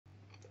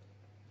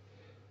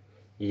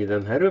I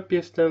den här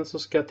uppgiften så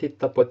ska jag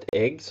titta på ett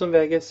ägg som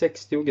väger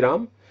 60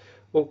 gram.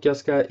 Och jag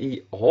ska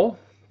i A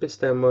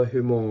bestämma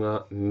hur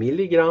många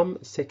milligram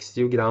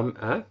 60 gram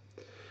är.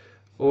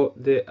 Och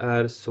det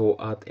är så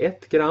att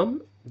 1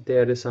 gram det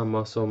är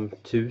detsamma som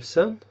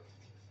 1000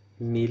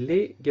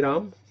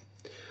 milligram.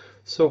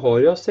 Så har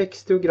jag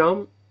 60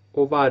 gram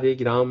och varje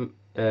gram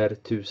är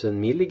 1000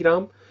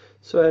 milligram.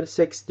 Så är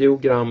 60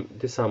 gram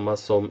detsamma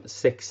som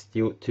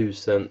 60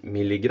 000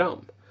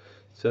 milligram.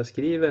 Så jag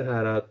skriver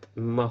här att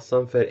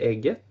massan för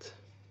ägget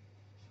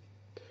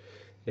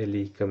är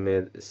lika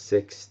med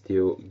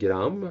 60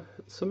 gram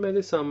som är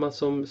detsamma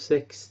som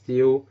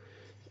 60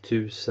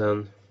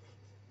 000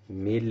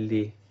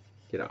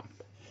 milligram.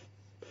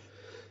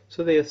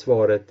 Så det är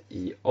svaret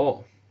i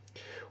A.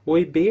 Och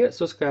i B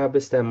så ska jag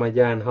bestämma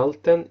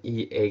järnhalten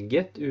i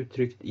ägget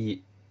uttryckt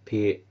i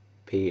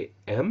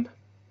ppm.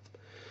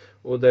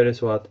 Och där är det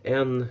så att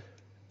 1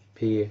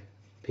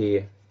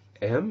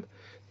 ppm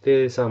det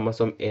är samma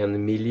som 1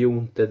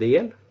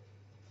 miljontedel.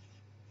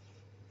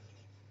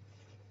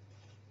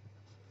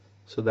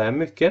 Så där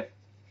mycket.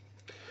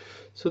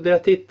 Så det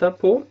jag tittar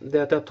på det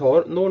är att jag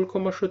tar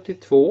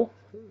 0,72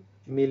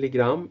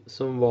 milligram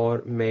som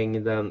var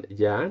mängden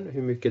järn,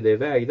 hur mycket det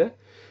vägde.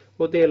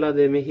 Och delar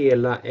det med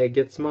hela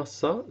äggets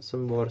massa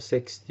som var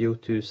 60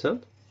 000.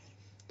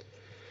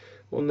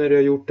 Och när jag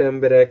har gjort den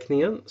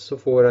beräkningen så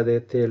får jag det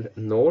till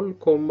 0,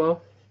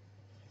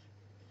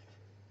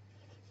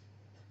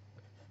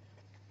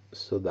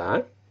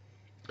 sådär.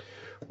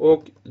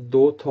 Och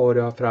då tar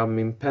jag fram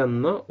min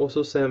penna och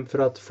så sen för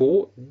att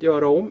få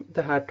göra om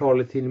det här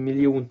talet till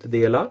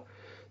miljondelar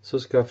så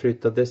ska jag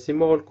flytta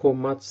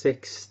decimalkommat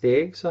 6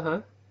 steg så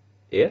här.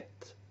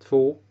 1,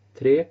 2,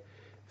 3,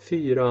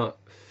 4,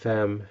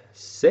 5,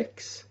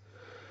 6.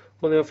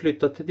 Och när jag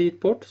flyttar till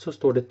dit bort så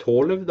står det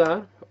 12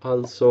 där.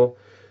 Alltså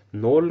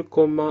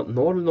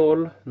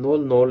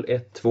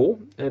 0,000012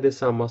 är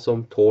detsamma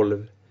som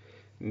 12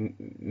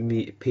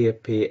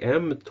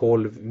 ppm,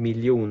 12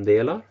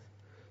 miljondelar.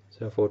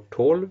 Så jag får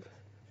 12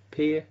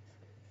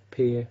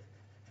 ppm.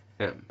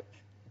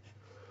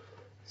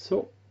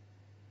 Så.